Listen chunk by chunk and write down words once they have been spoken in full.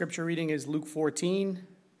Scripture reading is Luke 14,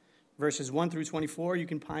 verses 1 through 24. You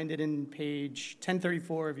can find it in page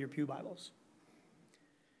 1034 of your pew Bibles.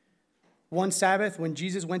 One Sabbath, when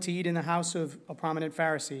Jesus went to eat in the house of a prominent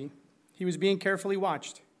Pharisee, he was being carefully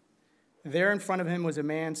watched. There in front of him was a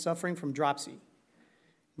man suffering from dropsy.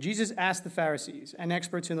 Jesus asked the Pharisees and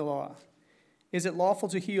experts in the law, "Is it lawful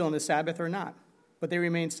to heal on the Sabbath or not?" But they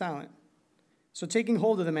remained silent. So taking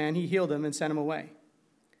hold of the man, he healed him and sent him away.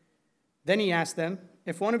 Then he asked them,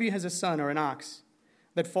 "If one of you has a son or an ox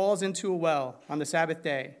that falls into a well on the Sabbath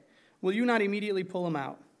day, will you not immediately pull him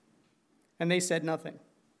out?" And they said nothing.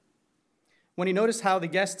 When he noticed how the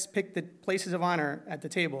guests picked the places of honor at the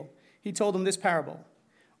table, he told them this parable.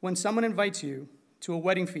 When someone invites you to a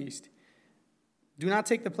wedding feast, do not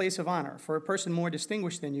take the place of honor, for a person more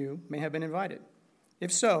distinguished than you may have been invited.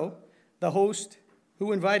 If so, the host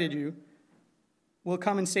who invited you will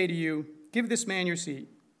come and say to you, "Give this man your seat."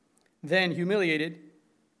 Then, humiliated,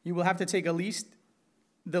 you will have to take the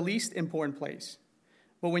least important place.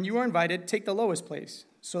 But when you are invited, take the lowest place,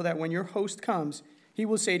 so that when your host comes, he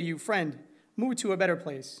will say to you, "Friend, move to a better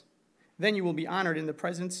place." Then you will be honored in the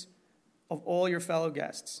presence of all your fellow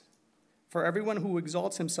guests. For everyone who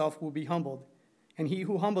exalts himself will be humbled, and he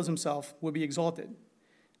who humbles himself will be exalted.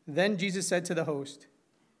 Then Jesus said to the host,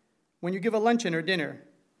 "When you give a luncheon or dinner,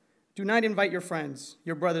 do not invite your friends,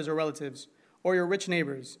 your brothers or relatives, or your rich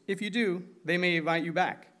neighbors. If you do, they may invite you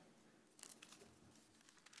back,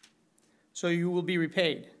 so you will be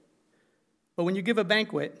repaid. But when you give a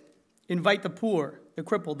banquet, invite the poor, the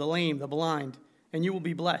crippled, the lame, the blind, and you will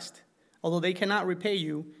be blessed. Although they cannot repay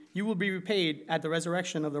you, you will be repaid at the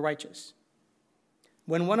resurrection of the righteous."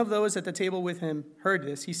 When one of those at the table with him heard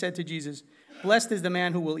this, he said to Jesus, "Blessed is the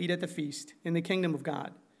man who will eat at the feast in the kingdom of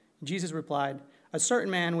God." Jesus replied, "A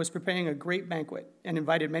certain man was preparing a great banquet and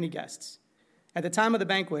invited many guests. At the time of the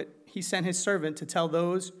banquet, he sent his servant to tell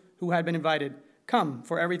those who had been invited, 'Come,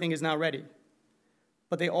 for everything is now ready.'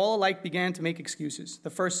 But they all alike began to make excuses. The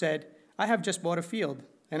first said, 'I have just bought a field,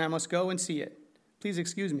 and I must go and see it. Please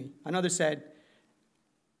excuse me.' Another said,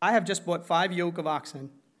 'I have just bought 5 yoke of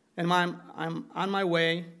oxen, and I'm on my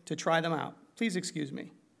way to try them out. Please excuse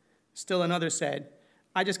me.' Still another said,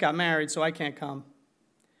 'I just got married, so I can't come.'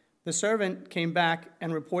 The servant came back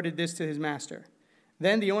and reported this to his master.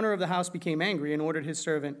 Then the owner of the house became angry and ordered his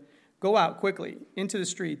servant, 'Go out quickly into the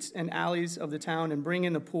streets and alleys of the town and bring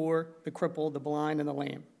in the poor, the crippled, the blind, and the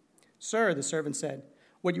lame.' 'Sir,' the servant said,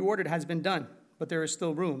 'what you ordered has been done, but there is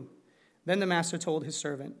still room.' Then the master told his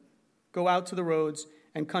servant, 'Go out to the roads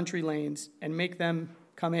and country lanes and make them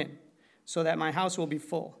come in, so that my house will be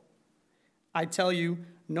full. I tell you,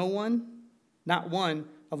 not one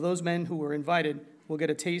of those men who were invited will get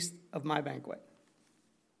a taste of my banquet.'"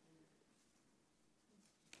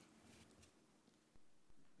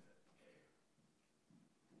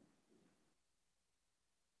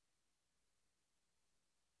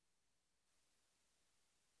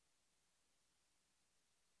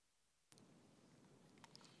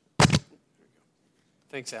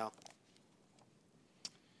 Thanks, Al.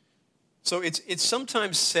 So it's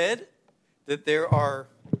sometimes said that there are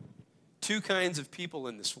two kinds of people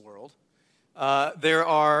in this world. There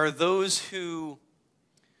are those who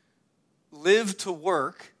live to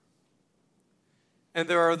work, and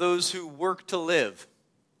there are those who work to live.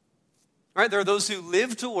 Right? There are those who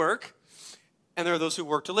live to work, and there are those who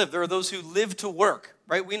work to live. There are those who live to work,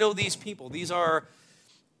 right? We know these people. These are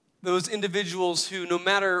those individuals who, no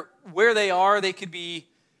matter where they are, they could be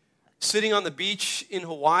sitting on the beach in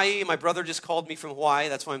Hawaii. My brother just called me from Hawaii.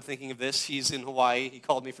 That's why I'm thinking of this. He's in Hawaii. He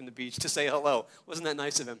called me from the beach to say hello. Wasn't that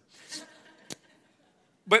nice of him?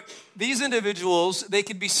 But these individuals, they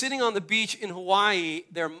could be sitting on the beach in Hawaii.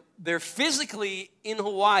 They're physically in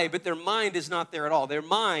Hawaii, but their mind is not there at all. Their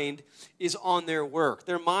mind is on their work.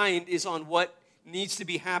 Their mind is on what needs to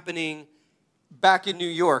be happening back in New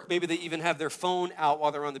York. Maybe they even have their phone out while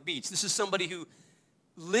they're on the beach. This is somebody who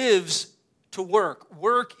lives to work.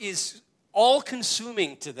 Work is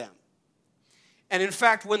all-consuming to them. And in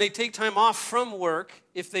fact, when they take time off from work,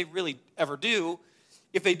 if they really ever do,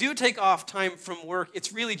 if they do take off time from work,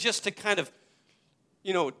 it's really just to kind of,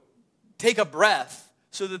 take a breath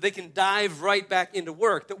so that they can dive right back into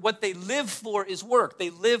work. That what they live for is work. They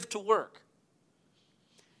live to work.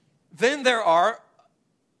 Then there are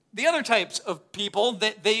the other types of people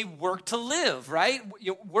that they work to live, right?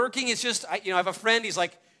 Working is just, I have a friend, he's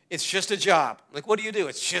like, "It's just a job." I'm like, "What do you do?"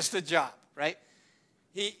 "It's just a job," right?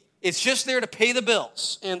 It's just there to pay the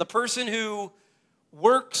bills. And the person who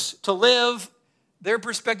works to live, their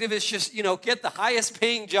perspective is just, get the highest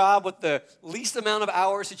paying job with the least amount of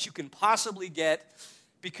hours that you can possibly get,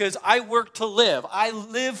 because I work to live. I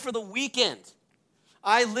live for the weekend.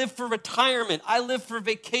 I live for retirement. I live for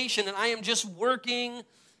vacation, and I am just working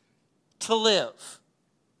to live.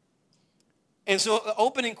 And so the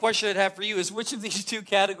opening question I'd have for you is, which of these two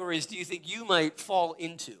categories do you think you might fall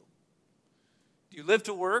into? Do you live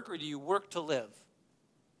to work, or do you work to live?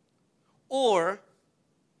 Or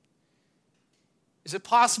is it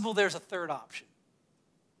possible there's a third option?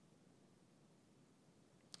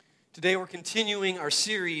 Today we're continuing our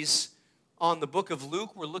series on the book of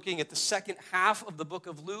Luke. We're looking at the second half of the book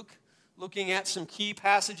of Luke, looking at some key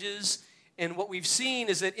passages. And what we've seen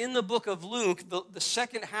is that in the book of Luke, the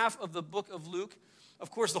second half of the book of Luke, of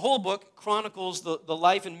course, the whole book chronicles the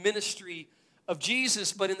life and ministry of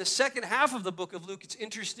Jesus. But in the second half of the book of Luke, it's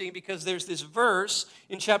interesting because there's this verse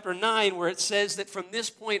in chapter 9 where it says that from this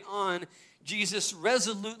point on, Jesus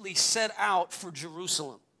resolutely set out for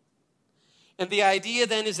Jerusalem. And the idea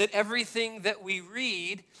then is that everything that we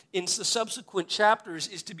read in the subsequent chapters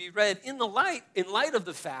is to be read in light of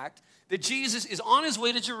the fact that Jesus is on his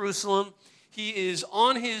way to Jerusalem. He is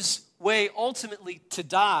on his way ultimately to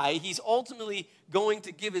die. He's ultimately going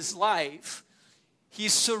to give his life.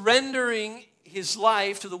 He's surrendering his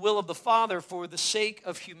life to the will of the Father for the sake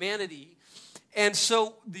of humanity. And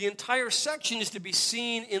so the entire section is to be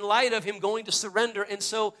seen in light of him going to surrender. And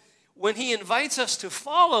so when he invites us to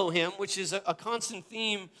follow him, which is a constant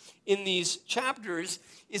theme in these chapters,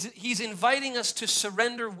 is that he's inviting us to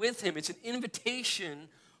surrender with him. It's an invitation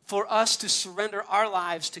for us to surrender our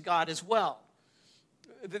lives to God as well.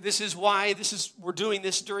 This is why we're doing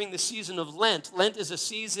this during the season of Lent. Lent is a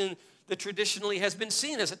season that traditionally has been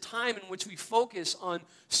seen as a time in which we focus on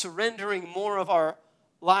surrendering more of our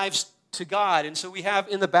lives to God. And so we have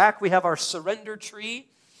in the back, we have our surrender tree.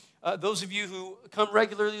 Those of you who come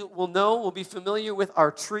regularly will be familiar with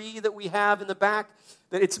our tree that we have in the back,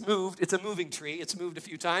 that it's moved. It's a moving tree. It's moved a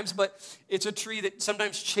few times, but it's a tree that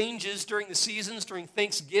sometimes changes during the seasons. During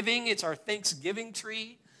Thanksgiving, it's our Thanksgiving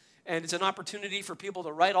tree, and it's an opportunity for people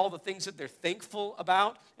to write all the things that they're thankful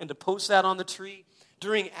about and to post that on the tree.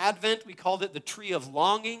 During Advent, we called it the tree of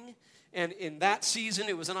longing, and in that season,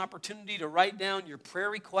 it was an opportunity to write down your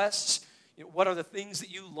prayer requests. What are the things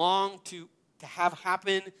that you long to have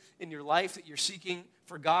happen in your life that you're seeking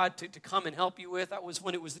for God to come and help you with? That was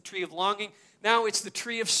when it was the tree of longing. Now it's the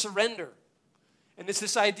tree of surrender. And it's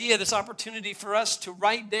this idea, this opportunity for us to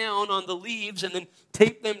write down on the leaves and then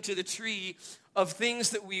tape them to the tree of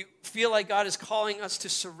things that we feel like God is calling us to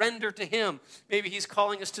surrender to him. Maybe he's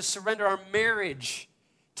calling us to surrender our marriage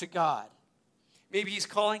to God. Maybe he's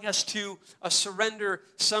calling us to surrender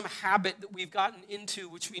some habit that we've gotten into,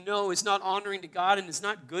 which we know is not honoring to God and is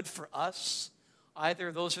not good for us.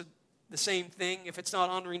 Either those are the same thing. If it's not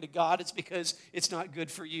honoring to God, it's because it's not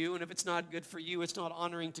good for you. And if it's not good for you, it's not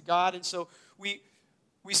honoring to God. And so we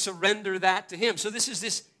surrender that to him. So this is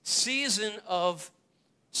this season of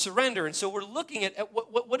surrender. And so we're looking at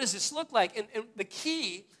what does this look like? And the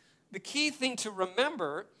key thing to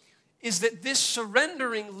remember is that this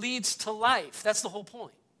surrendering leads to life. That's the whole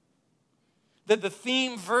point. That the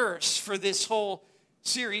theme verse for this whole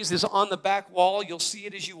series is on the back wall. You'll see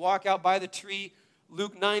it as you walk out by the tree.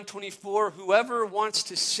 Luke 9:24, whoever wants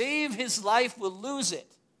to save his life will lose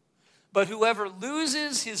it. But whoever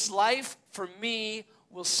loses his life for me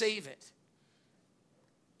will save it.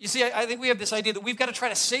 You see, I think we have this idea that we've got to try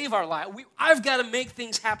to save our life. I've got to make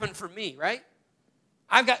things happen for me, right?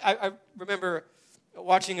 I remember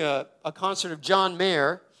watching a concert of John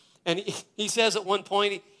Mayer, and he says at one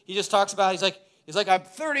point, he just talks about, he's like, I'm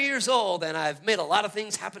 30 years old, and I've made a lot of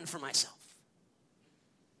things happen for myself.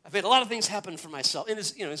 I've made a lot of things happen for myself, in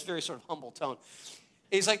his very sort of humble tone.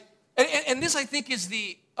 He's like, and this, I think, is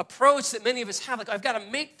the approach that many of us have. Like, I've got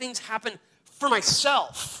to make things happen for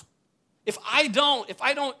myself. If I don't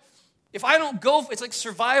go, it's like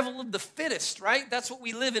survival of the fittest, right? That's what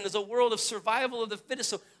we live in, is a world of survival of the fittest.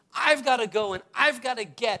 So I've got to go, and I've got to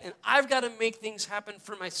get, and I've got to make things happen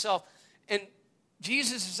for myself. And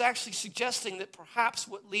Jesus is actually suggesting that perhaps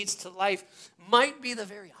what leads to life might be the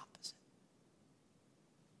very opposite.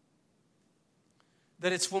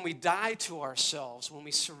 That it's when we die to ourselves, when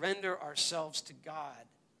we surrender ourselves to God,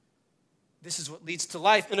 this is what leads to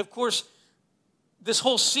life. And of course, this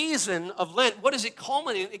whole season of Lent, what does it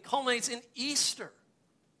culminate in? It culminates in Easter.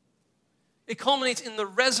 It culminates in the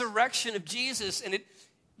resurrection of Jesus, and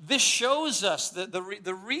this shows us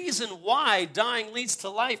the reason why dying leads to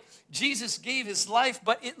life. Jesus gave his life,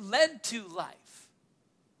 but it led to life.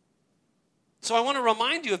 So I want to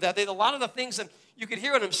remind you of that. A lot of the things that you could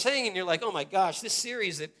hear what I'm saying, and you're like, oh my gosh, this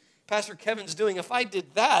series that Pastor Kevin's doing, if I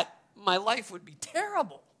did that, my life would be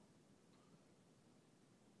terrible.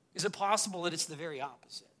 Is it possible that it's the very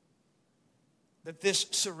opposite? That this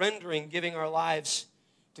surrendering, giving our lives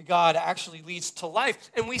to God actually leads to life.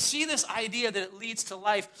 And we see this idea that it leads to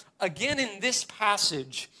life again in this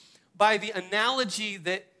passage by the analogy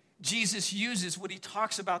that Jesus uses when he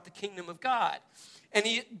talks about the kingdom of God. And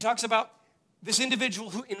he talks about this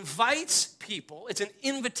individual who invites people. It's an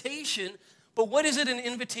invitation, but what is it an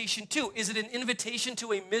invitation to? Is it an invitation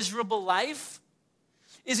to a miserable life?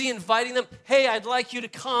 Is he inviting them, hey, I'd like you to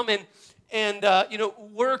come and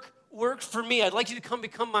work for me. I'd like you to come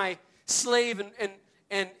become my slave and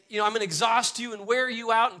I'm going to exhaust you and wear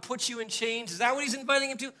you out and put you in chains. Is that what he's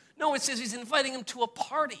inviting him to? No, it says he's inviting him to a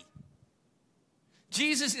party.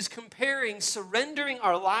 Jesus is comparing surrendering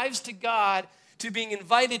our lives to God to being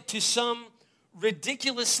invited to some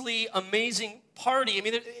ridiculously amazing party. I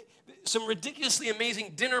mean, some ridiculously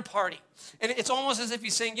amazing dinner party. And it's almost as if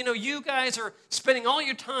he's saying, you guys are spending all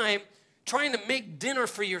your time trying to make dinner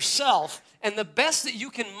for yourself, and the best that you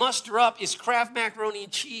can muster up is Kraft macaroni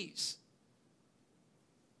and cheese.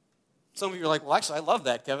 Some of you are like, well, actually, I love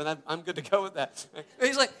that, Kevin. I'm good to go with that.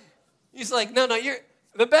 He's like, no,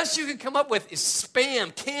 the best you can come up with is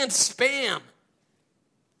Spam, canned Spam.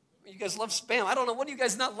 You guys love Spam. I don't know. What do you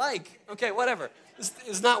guys not like? Okay, whatever.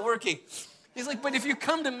 It's not working. He's like, but if you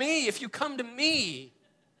come to me,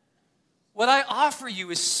 what I offer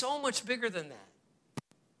you is so much bigger than that.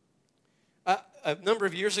 A number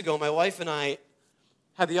of years ago, my wife and I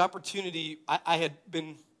had the opportunity, I had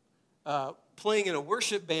been playing in a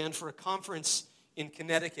worship band for a conference in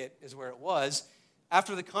Connecticut, is where it was.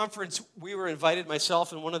 After the conference, we were invited,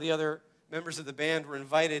 myself and one of the other members of the band were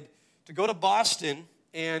invited to go to Boston,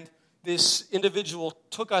 and this individual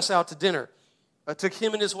took us out to dinner. Took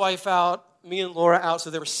him and his wife out, me and Laura out. So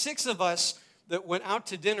there were 6 of us that went out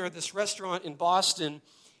to dinner at this restaurant in Boston.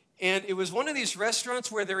 And it was one of these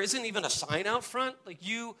restaurants where there isn't even a sign out front. Like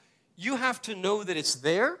you have to know that it's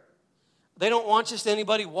there. They don't want just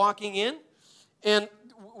anybody walking in. And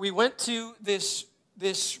we went to this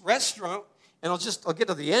restaurant, and I'll get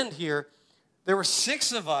to the end here. There were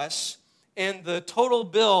 6 of us, and the total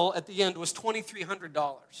bill at the end was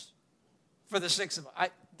 $2,300 for the 6 of us.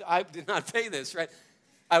 I did not pay this, right?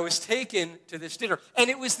 I was taken to this dinner, and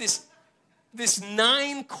it was this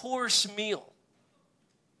 9-course meal.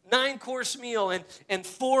 9-course meal and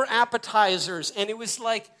 4 appetizers, and it was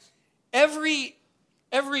like every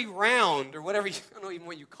round or whatever, I don't know even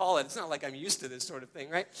what you call it. It's not like I'm used to this sort of thing,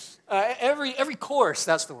 right? Every course,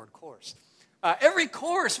 that's the word, course. Every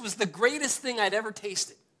course was the greatest thing I'd ever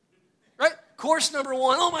tasted, right? Course number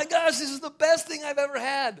 1, oh my gosh, this is the best thing I've ever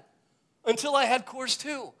had, until I had course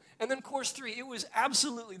 2. And then course 3, it was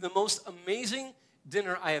absolutely the most amazing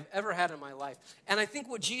dinner I have ever had in my life. And I think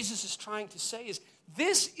what Jesus is trying to say is,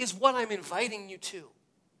 this is what I'm inviting you to.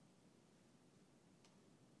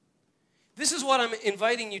 This is what I'm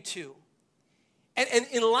inviting you to. And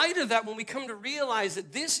in light of that, when we come to realize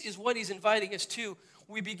that this is what he's inviting us to,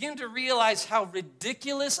 we begin to realize how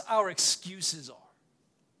ridiculous our excuses are.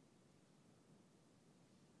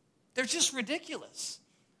 They're just ridiculous.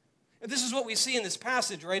 And this is what we see in this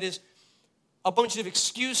passage, right, is a bunch of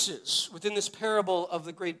excuses within this parable of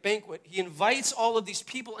the great banquet. He invites all of these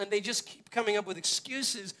people, and they just keep coming up with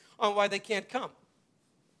excuses on why they can't come.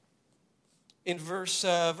 In verse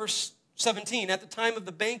 17, at the time of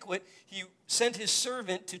the banquet, he sent his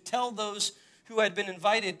servant to tell those who had been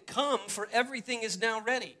invited, come, for everything is now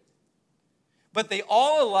ready. But they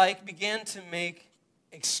all alike began to make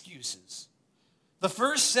excuses. The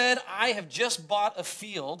first said, I have just bought a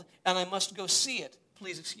field, and I must go see it.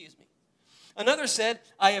 Please excuse me. Another said,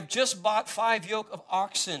 I have just bought 5 yoke of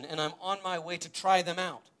oxen, and I'm on my way to try them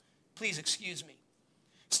out. Please excuse me.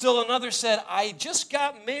 Still another said, I just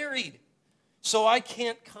got married, so I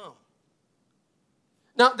can't come.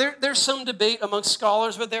 Now, there's some debate amongst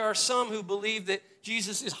scholars, but there are some who believe that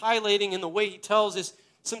Jesus is highlighting in the way he tells us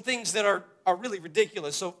some things that are really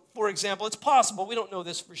ridiculous. So, for example, it's possible, we don't know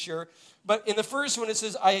this for sure, but in the first one it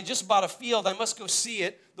says, I just bought a field, I must go see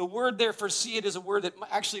it. The word there for see it is a word that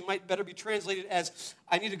actually might better be translated as,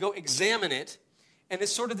 I need to go examine it. And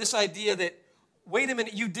it's sort of this idea that, wait a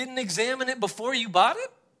minute, you didn't examine it before you bought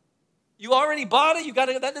it? You already bought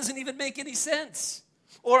it? That doesn't even make any sense.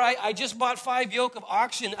 Or I just bought 5 yoke of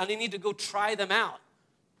oxen and I need to go try them out.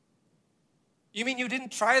 You mean you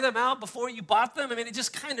didn't try them out before you bought them? I mean, it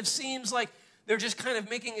just kind of seems like they're just kind of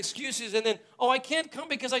making excuses, and then, I can't come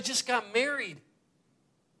because I just got married.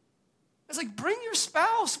 It's like, bring your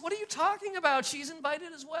spouse. What are you talking about? She's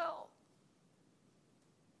invited as well.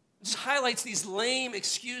 It just highlights these lame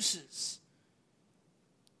excuses.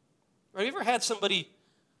 Have you ever had somebody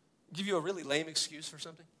give you a really lame excuse for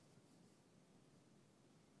something?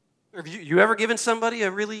 Or have you ever given somebody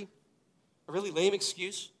a really lame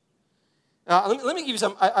excuse? Let me give you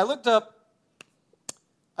some. I looked up,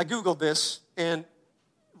 I Googled this, and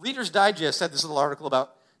Reader's Digest had this little article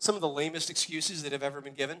about some of the lamest excuses that have ever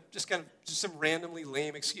been given. Just some randomly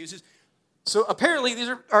lame excuses. So apparently these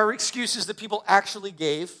are excuses that people actually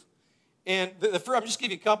gave. And I'm just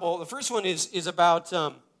give you a couple. The first one is about,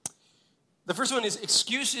 the first one is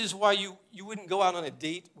excuses why you wouldn't go out on a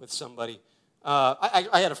date with somebody.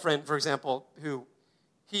 I had a friend, for example, who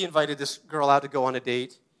he invited this girl out to go on a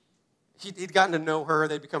date. He'd gotten to know her,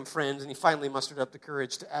 they'd become friends, and he finally mustered up the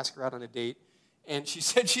courage to ask her out on a date. And she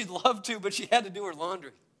said she'd love to, but she had to do her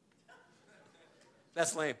laundry.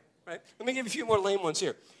 That's lame, right? Let me give you a few more lame ones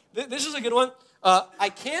here. This is a good one. I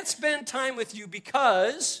can't spend time with you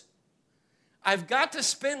because I've got to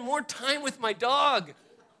spend more time with my dog.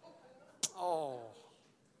 Oh.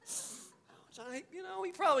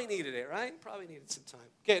 He probably needed it, right? Probably needed some time.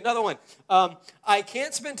 Okay, another one. I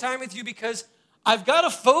can't spend time with you because I've got to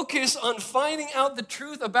focus on finding out the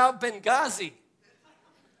truth about Benghazi.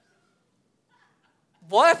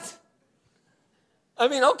 What? I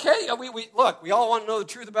mean, okay, we all want to know the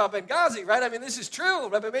truth about Benghazi, right? I mean, this is true,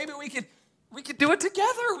 right? But maybe we could do it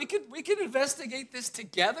together. We could investigate this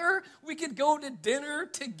together. We could go to dinner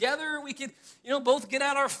together. We could, both get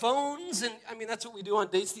out our phones, and I mean, that's what we do on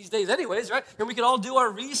dates these days anyways, right? And we could all do our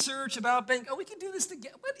research about Benghazi. We could do this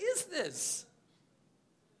together. What is this?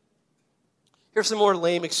 Here's some more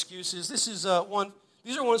lame excuses. This is one.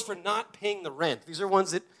 These are ones for not paying the rent. These are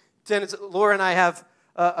ones that tenants. Laura and I have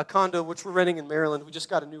a condo which we're renting in Maryland. We just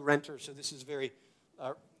got a new renter, so this is very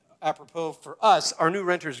apropos for us. Our new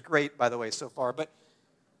renter is great, by the way, so far.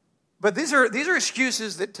 But these are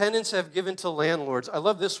excuses that tenants have given to landlords. I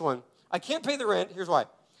love this one. I can't pay the rent. Here's why.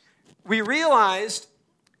 We realized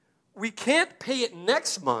we can't pay it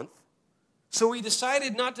next month, so we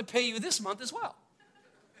decided not to pay you this month as well.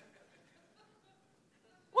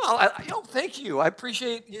 Well, thank you. I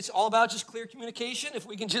appreciate it's all about just clear communication. If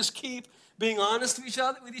we can just keep being honest with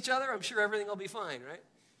each other, I'm sure everything will be fine, right?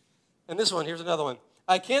 And this one, here's another one.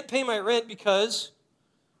 I can't pay my rent because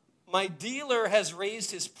my dealer has raised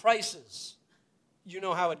his prices. You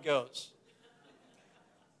know how it goes.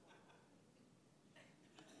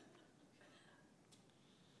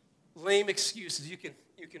 Lame excuses. You can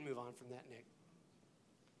move on from that, Nick.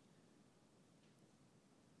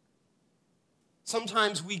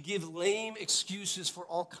 Sometimes we give lame excuses for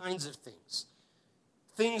all kinds of things.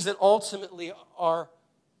 Things that ultimately are,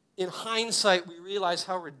 in hindsight, we realize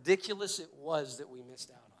how ridiculous it was that we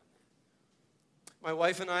missed out on. My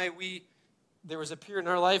wife and I, there was a period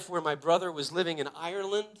in our life where my brother was living in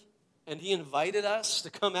Ireland, and he invited us to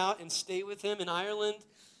come out and stay with him in Ireland.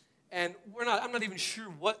 And I'm not even sure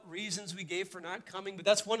what reasons we gave for not coming, but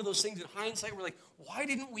that's one of those things in hindsight, we're like, why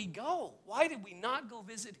didn't we go? Why did we not go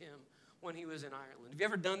visit him when he was in Ireland? Have you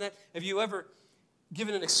ever done that? Have you ever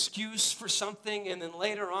given an excuse for something, and then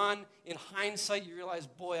later on, in hindsight, you realize,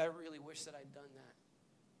 boy, I really wish that I'd done that?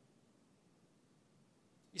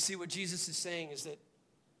 You see, what Jesus is saying is that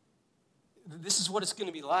this is what it's going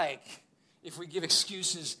to be like if we give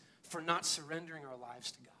excuses for not surrendering our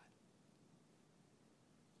lives to God.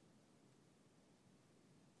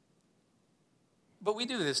 But we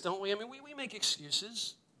do this, don't we? I mean, we make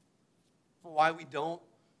excuses for why we don't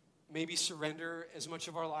maybe surrender as much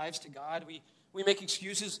of our lives to God. We make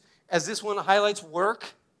excuses, as this one highlights,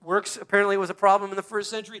 work. Works apparently was a problem in the first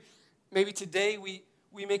century. Maybe today we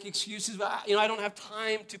make excuses. I don't have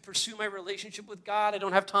time to pursue my relationship with God. I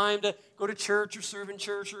don't have time to go to church or serve in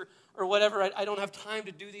church or whatever. I don't have time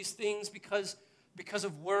to do these things because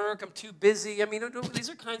of work. I'm too busy. I mean, these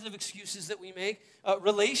are kinds of excuses that we make.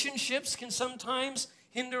 Relationships can sometimes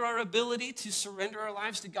hinder our ability to surrender our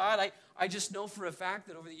lives to God. I just know for a fact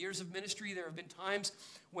that over the years of ministry, there have been times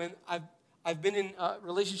when I've been in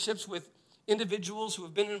relationships with individuals who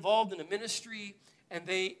have been involved in a ministry, and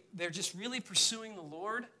they're just really pursuing the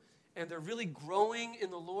Lord, and they're really growing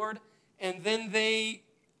in the Lord, and then they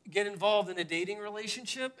get involved in a dating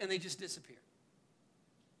relationship, and they just disappear.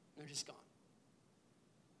 They're just gone.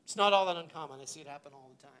 It's not all that uncommon. I see it happen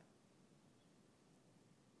all the time.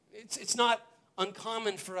 It's not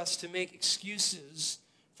uncommon for us to make excuses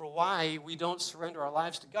for why we don't surrender our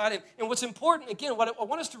lives to God. And what's important, again, what I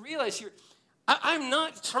want us to realize here, I'm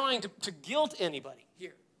not trying to guilt anybody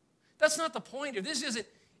here. That's not the point here. This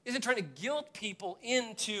isn't trying to guilt people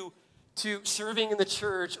into serving in the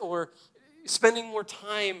church or spending more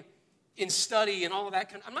time in study and all of that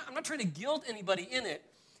kind of. I'm not trying to guilt anybody in it,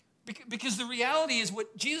 because the reality is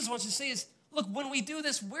what Jesus wants to say is, look, when we do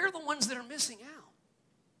this, we're the ones that are missing out.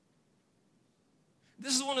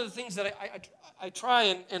 This is one of the things that I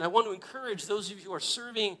try and I want to encourage those of you who are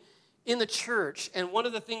serving in the church, and one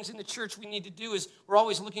of the things in the church we need to do is we're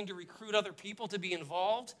always looking to recruit other people to be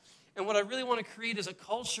involved. And what I really want to create is a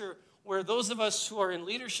culture where those of us who are in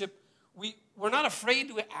leadership, we're not afraid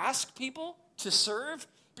to ask people to serve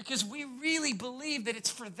because we really believe that it's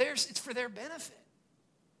for their benefit.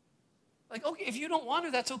 Like, okay, if you don't want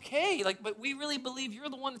to, that's okay. Like, but we really believe you're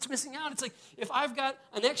the one that's missing out. It's like if I've got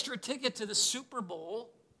an extra ticket to the Super Bowl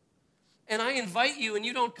and I invite you and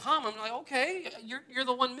you don't come, I'm like, okay, you're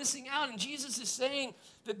the one missing out. And Jesus is saying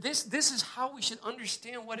that this is how we should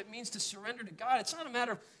understand what it means to surrender to God. It's not a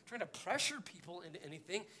matter of trying to pressure people into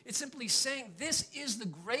anything. It's simply saying this is the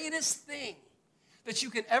greatest thing that you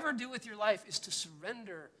can ever do with your life is to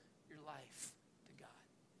surrender your life to God.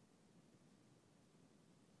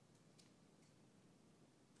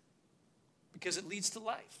 Because it leads to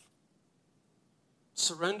life.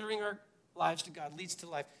 Surrendering our lives to God leads to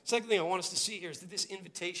life. Second thing I want us to see here is that this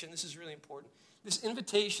invitation, this is really important. This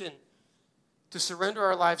invitation to surrender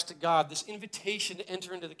our lives to God, this invitation to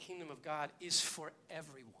enter into the kingdom of God is for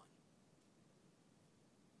everyone.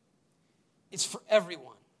 It's for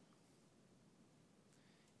everyone.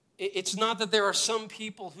 It's not that there are some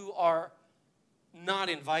people who are not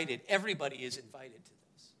invited. Everybody is invited to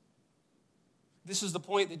this. This is the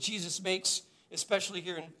point that Jesus makes, especially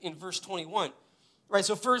here in verse 21. Right,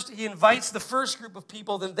 so first he invites the first group of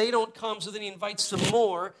people, then they don't come, so then he invites some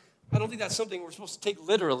more. I don't think that's something we're supposed to take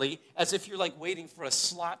literally, as if you're like waiting for a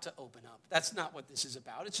slot to open up. That's not what this is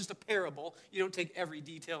about. It's just a parable. You don't take every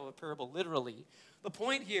detail of a parable literally. The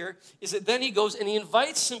point here is that then he goes and he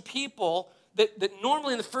invites some people that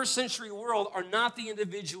normally in the first century world are not the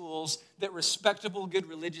individuals that respectable, good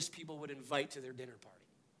religious people would invite to their dinner party.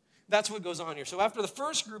 That's what goes on here. So after the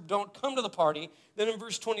first group don't come to the party, then in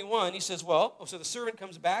verse 21, he says, so the servant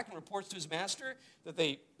comes back and reports to his master that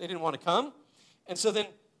they didn't want to come. And so then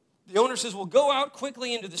the owner says, well, go out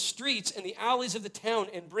quickly into the streets and the alleys of the town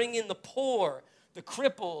and bring in the poor, the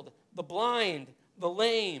crippled, the blind, the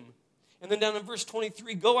lame. And then down in verse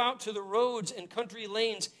 23, go out to the roads and country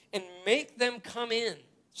lanes and make them come in,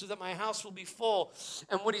 so that my house will be full.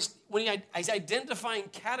 And he's identifying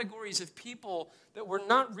categories of people that were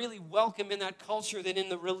not really welcome in that culture, that in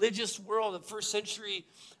the religious world, the first century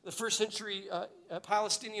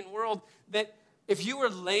Palestinian world, that if you were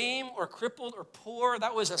lame or crippled or poor,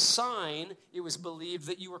 that was a sign, it was believed,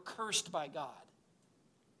 that you were cursed by God.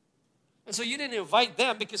 And so you didn't invite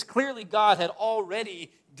them because clearly God had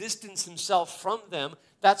already distanced himself from them.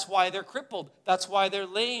 That's why they're crippled. That's why they're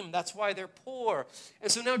lame. That's why they're poor.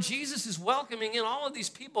 And so now Jesus is welcoming in all of these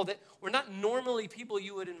people that were not normally people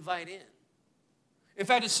you would invite in. In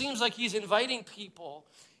fact, it seems like he's inviting people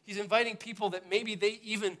that maybe they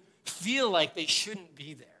even feel like they shouldn't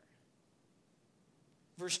be there.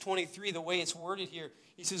 Verse 23, the way it's worded here,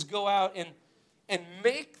 he says, go out and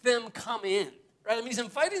make them come in. Right? I mean, he's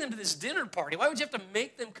inviting them to this dinner party. Why would you have to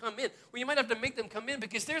make them come in? Well, you might have to make them come in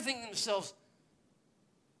because they're thinking to themselves,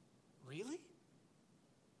 really?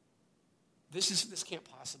 This can't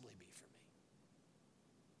possibly be for me.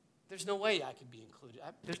 There's no way I could be included.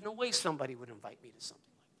 There's no way somebody would invite me to something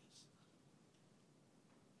like this.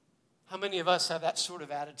 How many of us have that sort of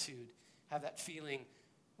attitude, have that feeling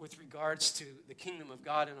with regards to the kingdom of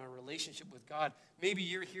God and our relationship with God? Maybe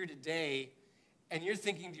you're here today and you're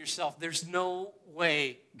thinking to yourself, there's no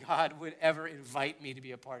way God would ever invite me to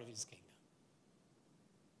be a part of his kingdom.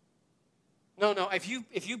 No, if you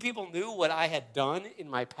people knew what I had done in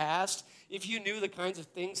my past, if you knew the kinds of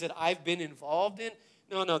things that I've been involved in,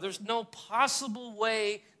 no, there's no possible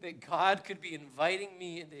way that God could be inviting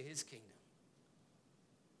me into his kingdom.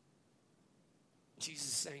 Jesus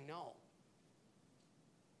is saying no.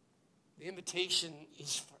 The invitation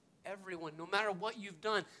is for everyone, no matter what you've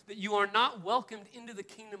done, that you are not welcomed into the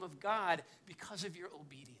kingdom of God because of your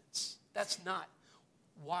obedience. That's not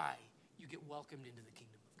why you get welcomed into the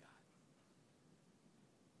kingdom of God.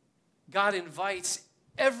 God invites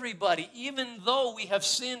everybody, even though we have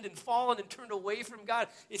sinned and fallen and turned away from God.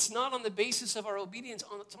 It's not on the basis of our obedience,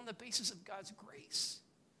 it's on the basis of God's grace.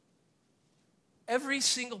 Every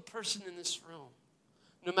single person in this room,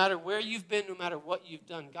 no matter where you've been, no matter what you've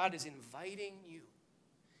done, God is inviting you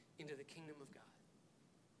into the kingdom of God.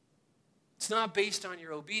 It's not based on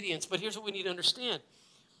your obedience, but here's what we need to understand.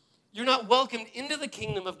 You're not welcomed into the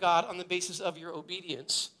kingdom of God on the basis of your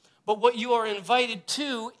obedience, but what you are invited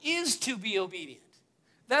to is to be obedient.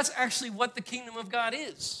 That's actually what the kingdom of God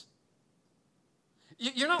is.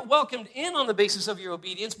 You're not welcomed in on the basis of your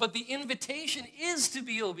obedience, but the invitation is to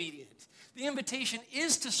be obedient. The invitation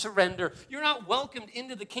is to surrender. You're not welcomed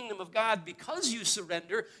into the kingdom of God because you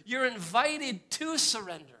surrender. You're invited to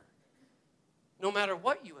surrender, no matter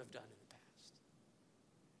what you have done in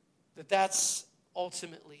the past. that's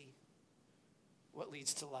ultimately what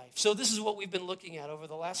leads to life. So this is what we've been looking at over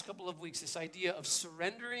the last couple of weeks, this idea of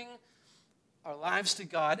surrendering our lives to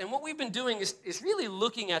God. And what we've been doing is really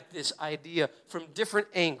looking at this idea from different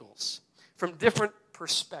angles, from different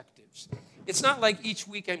perspectives. It's not like each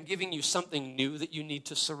week I'm giving you something new that you need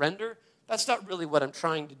to surrender. That's not really what I'm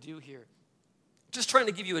trying to do here. Just trying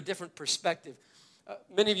to give you a different perspective.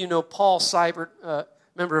 Many of you know Paul Seibert,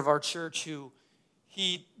 member of our church, who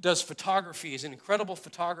he does photography. He's an incredible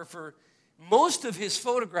photographer. Most of his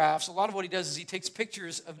photographs, a lot of what he does is he takes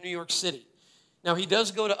pictures of New York City. Now, he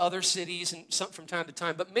does go to other cities and some from time to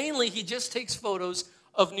time, but mainly he just takes photos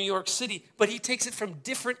of New York City, but he takes it from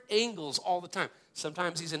different angles all the time.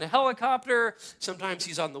 Sometimes he's in a helicopter, sometimes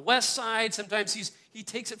he's on the west side, sometimes he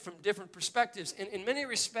takes it from different perspectives. And in many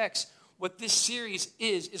respects, what this series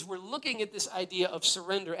is we're looking at this idea of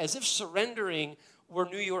surrender as if surrendering were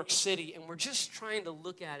New York City, and we're just trying to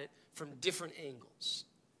look at it from different angles.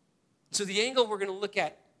 So the angle we're going to look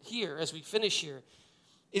at here as we finish here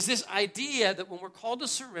is this idea that when we're called to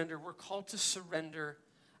surrender, we're called to surrender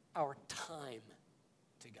our time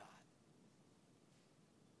to God.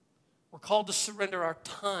 We're called to surrender our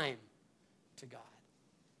time to God.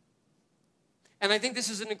 And I think this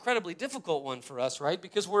is an incredibly difficult one for us, right?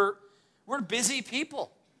 Because we're busy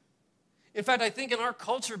people. In fact, I think in our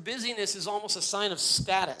culture, busyness is almost a sign of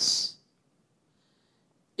status.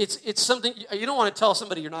 It's something, you don't want to tell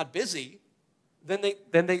somebody you're not busy. Then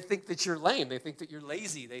they think that you're lame. They think that you're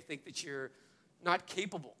lazy. They think that you're not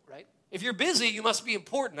capable, right? If you're busy, you must be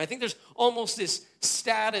important. I think there's almost this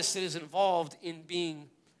status that is involved in being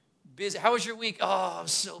busy. How was your week? Oh, I'm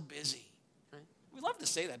so busy. Right? We love to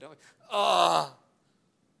say that, don't we? Oh,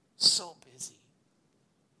 so busy.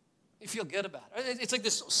 You feel good about it. It's like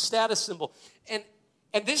this status symbol. And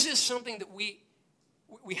this is something that we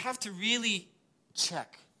have to really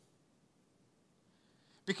check.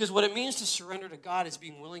 Because what it means to surrender to God is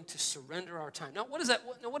being willing to surrender our time. Now,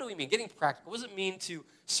 what do we mean? Getting practical. What does it mean to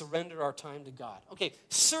surrender our time to God? Okay,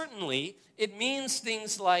 certainly it means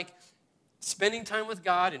things like spending time with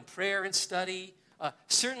God in prayer and study.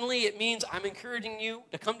 Certainly it means I'm encouraging you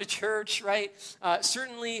to come to church, right?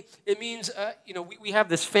 Certainly it means, we have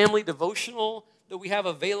this family devotional that we have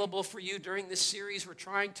available for you during this series. We're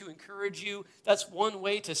trying to encourage you. That's one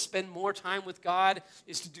way to spend more time with God,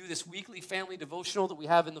 is to do this weekly family devotional that we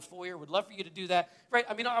have in the foyer. We'd love for you to do that, right?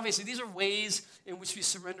 I mean, obviously, these are ways in which we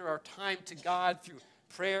surrender our time to God through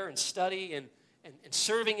prayer and study and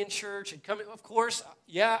serving in church and coming. Of course,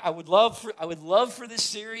 yeah, I would love for this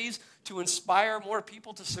series to inspire more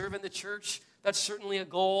people to serve in the church. That's certainly a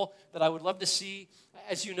goal that I would love to see.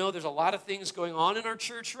 As you know, there's a lot of things going on in our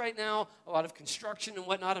church right now, a lot of construction and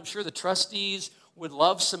whatnot. I'm sure the trustees would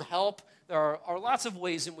love some help. There are lots of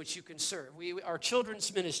ways in which you can serve. Our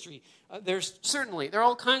children's ministry, there are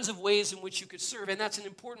all kinds of ways in which you could serve, and that's an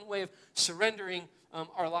important way of surrendering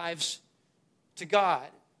our lives to God.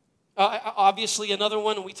 Obviously, another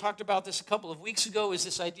one, and we talked about this a couple of weeks ago, is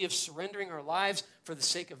this idea of surrendering our lives for the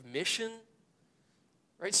sake of mission.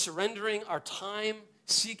 Right? Surrendering our time,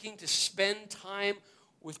 seeking to spend time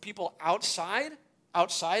with people outside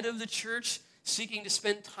of the church, seeking to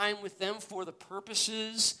spend time with them for the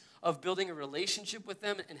purposes of building a relationship with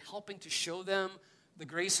them and helping to show them the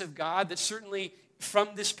grace of God. That certainly from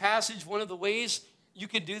this passage, one of the ways you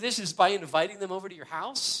could do this is by inviting them over to your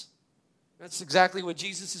house. That's exactly what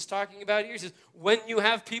Jesus is talking about here. He says, when you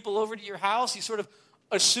have people over to your house, he's sort of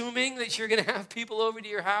assuming that you're going to have people over to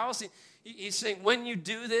your house. He's saying, when you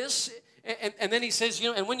do this, and then he says,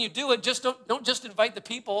 and when you do it, don't just invite the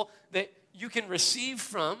people that you can receive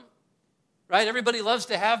from, right? Everybody loves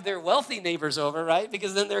to have their wealthy neighbors over, right?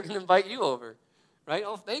 Because then they're going to invite you over, right?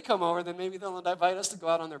 Well, if they come over, then maybe they'll invite us to go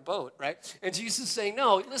out on their boat, right? And Jesus is saying,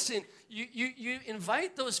 no, listen, you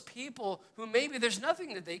invite those people who maybe there's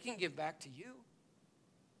nothing that they can give back to you.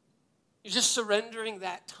 You're just surrendering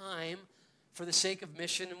that time for the sake of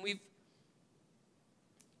mission, and we've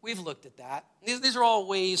looked at that. These are all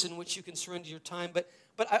ways in which you can surrender your time, but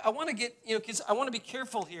I want to get, kids, I want to be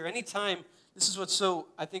careful here. Anytime, this is what's so,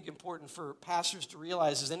 I think, important for pastors to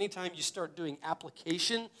realize, is anytime you start doing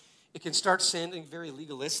application, it can start sounding very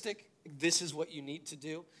legalistic. This is what you need to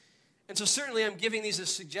do. And so certainly I'm giving these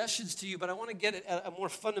as suggestions to you, but I want to get at a more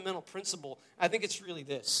fundamental principle. I think it's really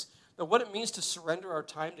this, that what it means to surrender our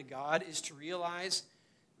time to God is to realize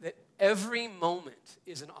that every moment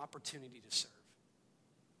is an opportunity to serve.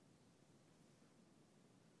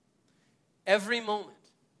 Every moment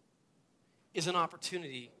is an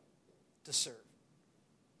opportunity to serve.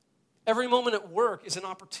 Every moment at work is an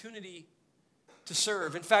opportunity to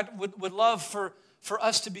serve. In fact, would love for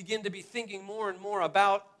us to begin to be thinking more and more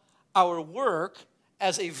about our work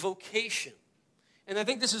as a vocation. And I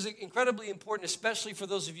think this is incredibly important, especially for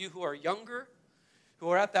those of you who are younger, who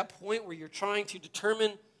are at that point where you're trying to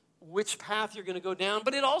determine which path you're going to go down.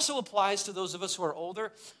 But it also applies to those of us who are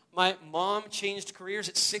older. My mom changed careers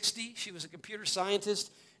at 60. She was a computer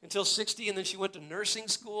scientist until 60, and then she went to nursing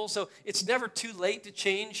school. So it's never too late to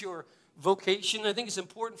change your vocation. I think it's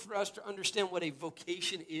important for us to understand what a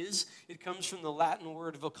vocation is. It comes from the Latin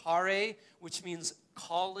word vocare, which means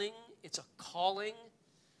calling. It's a calling.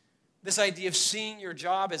 This idea of seeing your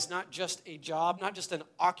job as not just a job, not just an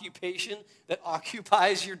occupation that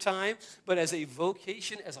occupies your time, but as a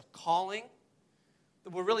vocation, as a calling.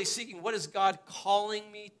 That we're really seeking, what is God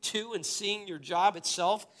calling me to, and seeing your job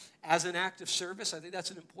itself as an act of service. I think that's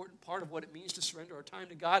an important part of what it means to surrender our time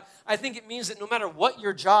to God. I think it means that no matter what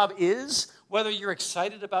your job is, whether you're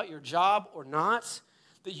excited about your job or not,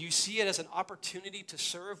 that you see it as an opportunity to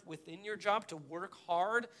serve within your job, to work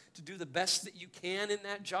hard, to do the best that you can in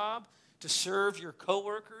that job, to serve your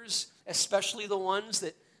coworkers, especially the ones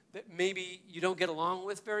that maybe you don't get along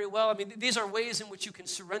with very well. I mean, these are ways in which you can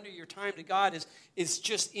surrender your time to God is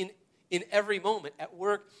just in every moment at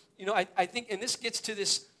work. You know, I think, and this gets to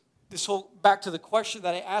this whole, back to the question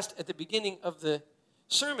that I asked at the beginning of the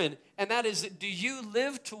sermon, and that is, that do you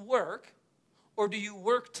live to work or do you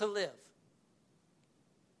work to live?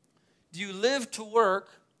 Do you live to work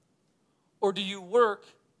or do you work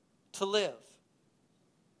to live?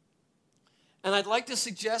 And I'd like to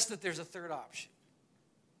suggest that there's a third option.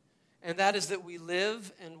 And that is that we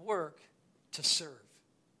live and work to serve.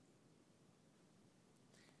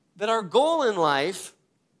 That our goal in life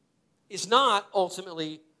is not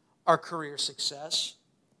ultimately our career success.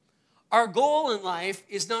 Our goal in life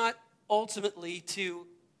is not ultimately to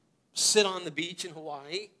sit on the beach in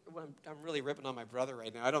Hawaii. I'm really ripping on my brother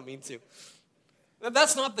right now. I don't mean to.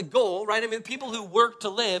 That's not the goal, right? I mean, people who work to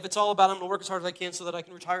live, it's all about, I'm going to work as hard as I can so that I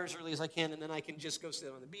can retire as early as I can, and then I can just go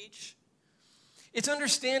sit on the beach. It's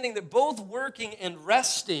understanding that both working and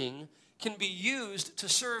resting can be used to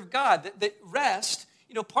serve God. That rest,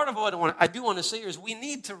 you know, part of what I do want to say here is we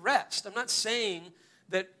need to rest. I'm not saying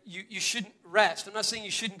that you shouldn't rest. I'm not saying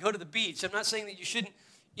you shouldn't go to the beach. I'm not saying that you shouldn't,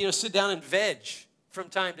 sit down and veg from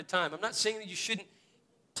time to time. I'm not saying that you shouldn't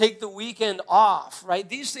take the weekend off, right?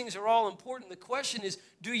 These things are all important. The question is,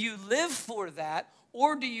 do you live for that,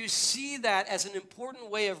 or do you see that as an important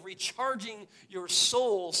way of recharging your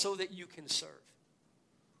soul so that you can serve?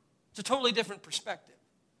 It's a totally different perspective.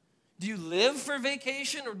 Do you live for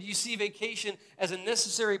vacation, or do you see vacation as a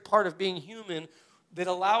necessary part of being human that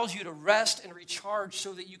allows you to rest and recharge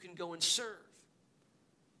so that you can go and serve?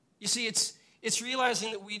 You see, it's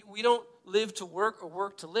realizing that we don't live to work or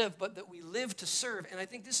work to live, but that we live to serve. And I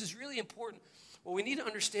think this is really important. What we need to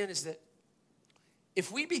understand is that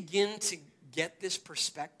if we begin to get this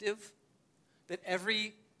perspective, that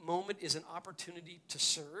every moment is an opportunity to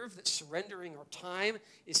serve, that surrendering our time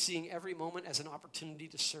is seeing every moment as an opportunity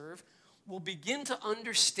to serve, we'll begin to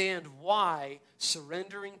understand why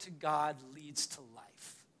surrendering to God leads to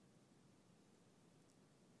life.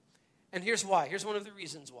 And here's why. Here's one of the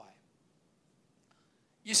reasons why.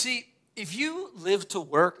 You see, if you live to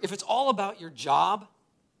work, if it's all about your job,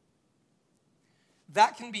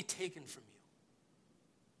 that can be taken from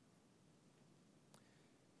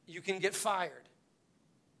you. You can get fired.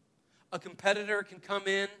 A competitor can come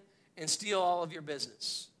in and steal all of your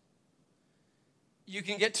business. You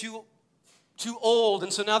can get too old,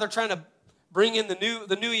 and so now they're trying to bring in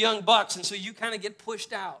the new young bucks, and so you kind of get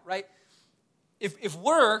pushed out, right? If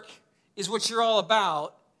work is what you're all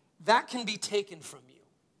about, that can be taken from you.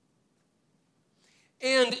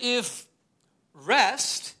 And if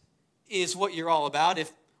rest is what you're all about,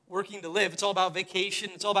 if working to live, it's all about vacation,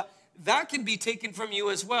 it's all about, that can be taken from you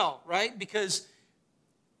as well, right? Because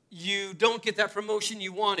you don't get that promotion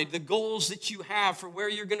you wanted. The goals that you have for where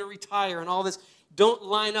you're going to retire and all this don't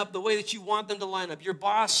line up the way that you want them to line up. Your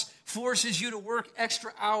boss forces you to work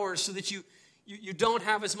extra hours so that you don't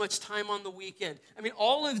have as much time on the weekend. I mean,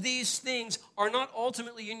 all of these things are not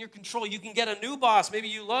ultimately in your control. You can get a new boss. Maybe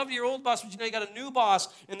you loved your old boss, but you got a new boss,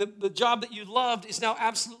 and the job that you loved is now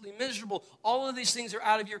absolutely miserable. All of these things are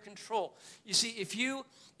out of your control. You see, if you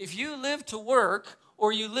live to work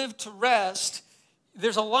or you live to rest,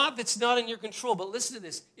 there's a lot that's not in your control. But listen to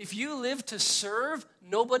this. If you live to serve,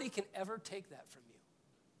 nobody can ever take that from you.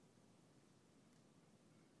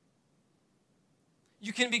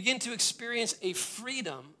 You can begin to experience a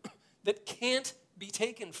freedom that can't be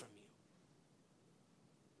taken from you.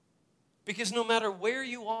 Because no matter where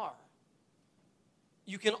you are,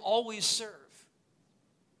 you can always serve.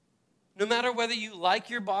 No matter whether you like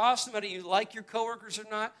your boss, no matter you like your coworkers or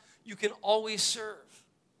not, you can always serve.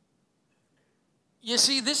 You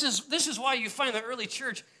see, this is why you find the early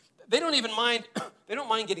church, they don't even mind, they don't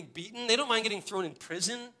mind getting beaten. They don't mind getting thrown in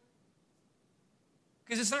prison.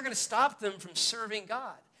 Because it's not going to stop them from serving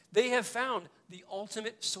God. They have found the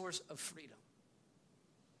ultimate source of freedom.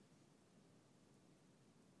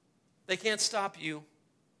 They can't stop you,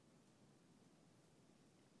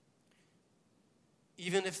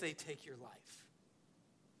 even if they take your life.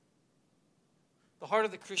 The heart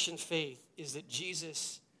of the Christian faith is that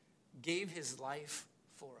Jesus gave his life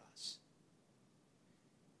for us.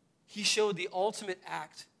 He showed the ultimate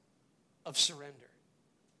act of surrender.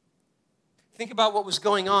 Think about what was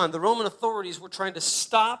going on. The Roman authorities were trying to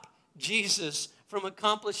stop Jesus from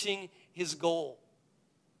accomplishing his goal.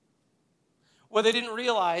 What they didn't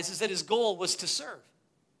realize is that his goal was to serve.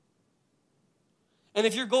 And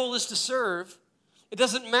if your goal is to serve, it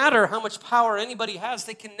doesn't matter how much power anybody has.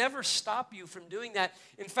 They can never stop you from doing that.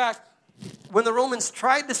 In fact, when the Romans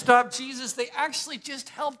tried to stop Jesus, they actually just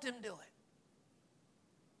helped him do it.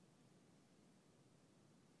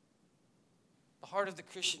 The heart of the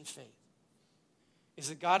Christian faith is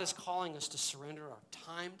that God is calling us to surrender our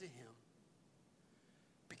time to him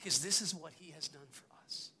because this is what he has done for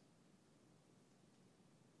us.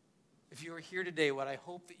 If you are here today, what I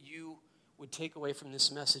hope that you would take away from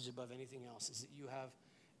this message above anything else is that you have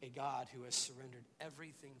a God who has surrendered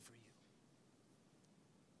everything for you.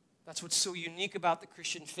 That's what's so unique about the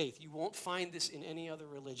Christian faith. You won't find this in any other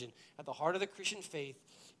religion. At the heart of the Christian faith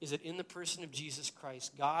is that in the person of Jesus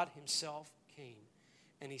Christ, God himself came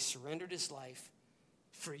and he surrendered his life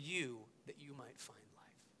for you that you might find life.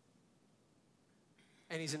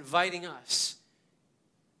 And he's inviting us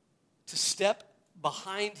to step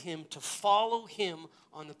behind him, to follow him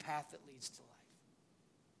on the path that leads to life.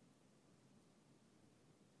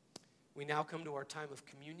 We now come to our time of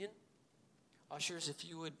communion. Ushers, if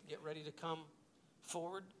you would get ready to come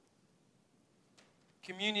forward.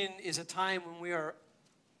 Communion is a time when we are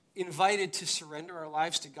invited to surrender our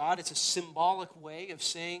lives to God. It's a symbolic way of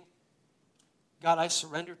saying, God, I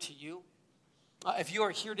surrender to you. If you are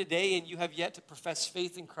here today and you have yet to profess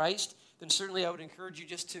faith in Christ, then certainly I would encourage you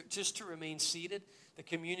just to remain seated. The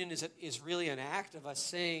communion is really an act of us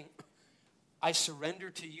saying, I surrender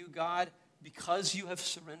to you, God, because you have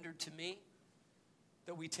surrendered to me.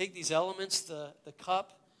 That we take these elements, the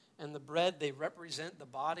cup and the bread, they represent the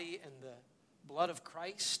body and the blood of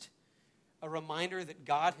Christ. A reminder that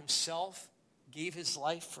God himself gave his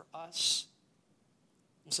life for us.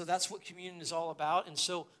 And so that's what communion is all about. And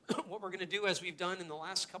so what we're going to do, as we've done in the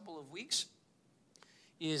last couple of weeks,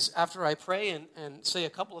 is after I pray and say a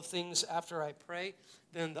couple of things after I pray,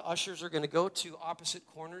 then the ushers are going to go to opposite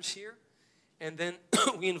corners here. And then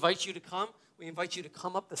we invite you to come. We invite you to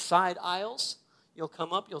come up the side aisles. You'll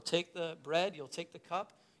come up, you'll take the bread, you'll take the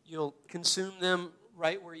cup, you'll consume them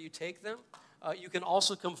right where you take them. You can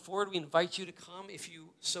also come forward. We invite you to come if you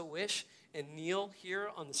so wish and kneel here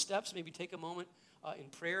on the steps. Maybe take a moment in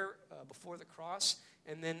prayer before the cross.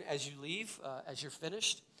 And then as you leave, as you're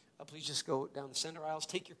finished, please just go down the center aisles.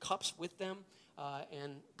 Take your cups with them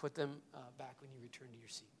and put them back when you return to your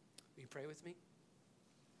seat. Will you pray with me?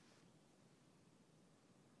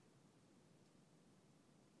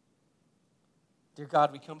 Dear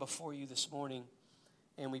God, we come before you this morning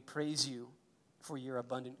and we praise you for your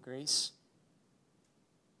abundant grace.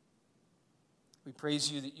 We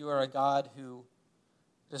praise you that you are a God who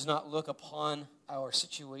does not look upon our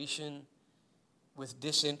situation with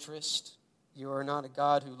disinterest. You are not a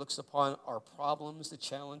God who looks upon our problems, the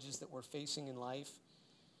challenges that we're facing in life.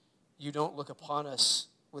 You don't look upon us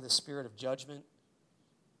with a spirit of judgment.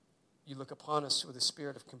 You look upon us with a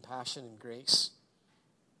spirit of compassion and grace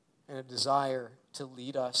and a desire to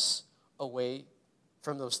lead us away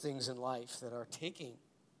from those things in life that are taking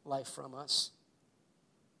life from us.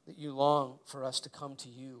 That you long for us to come to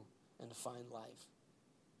you and to find life.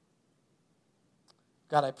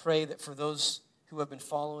 God, I pray that for those who have been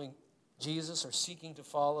following Jesus or seeking to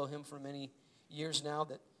follow him for many years now,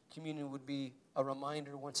 that communion would be a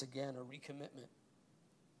reminder once again, a recommitment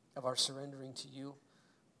of our surrendering to you.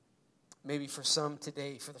 Maybe for some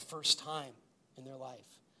today, for the first time in their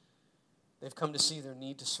life, they've come to see their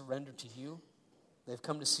need to surrender to you. They've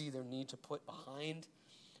come to see their need to put behind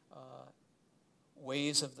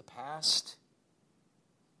ways of the past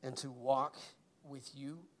and to walk with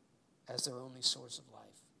you as their only source of life.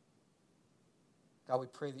 God, we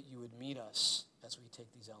pray that you would meet us as we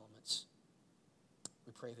take these elements.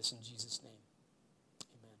 We pray this in Jesus' name.